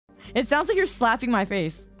It sounds like you're slapping my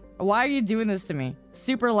face. Why are you doing this to me?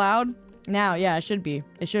 Super loud? Now, yeah, it should be.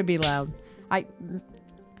 It should be loud.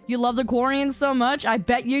 You love the Kaorians so much? I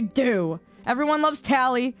bet you do. Everyone loves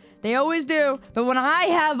Tally. They always do. But when I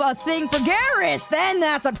have a thing for Garrus, then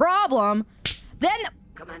that's a problem. Then...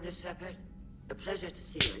 Commander Shepard, a pleasure to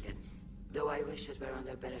see you again. Though I wish it were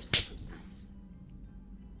under better circumstances.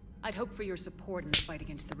 I'd hope for your support in the fight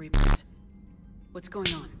against the Reapers. What's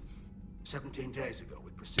going on? 17 days ago,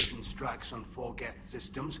 with precision strikes on 4 Geth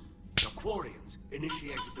systems, the Quarians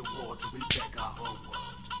initiated the war to retake our homeworld.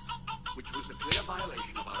 Which was a clear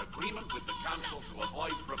violation of our agreement with the Council to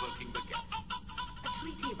avoid provoking the Geth. A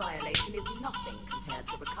treaty violation is nothing compared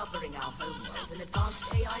to recovering our homeworld and advanced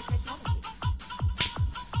AI technology.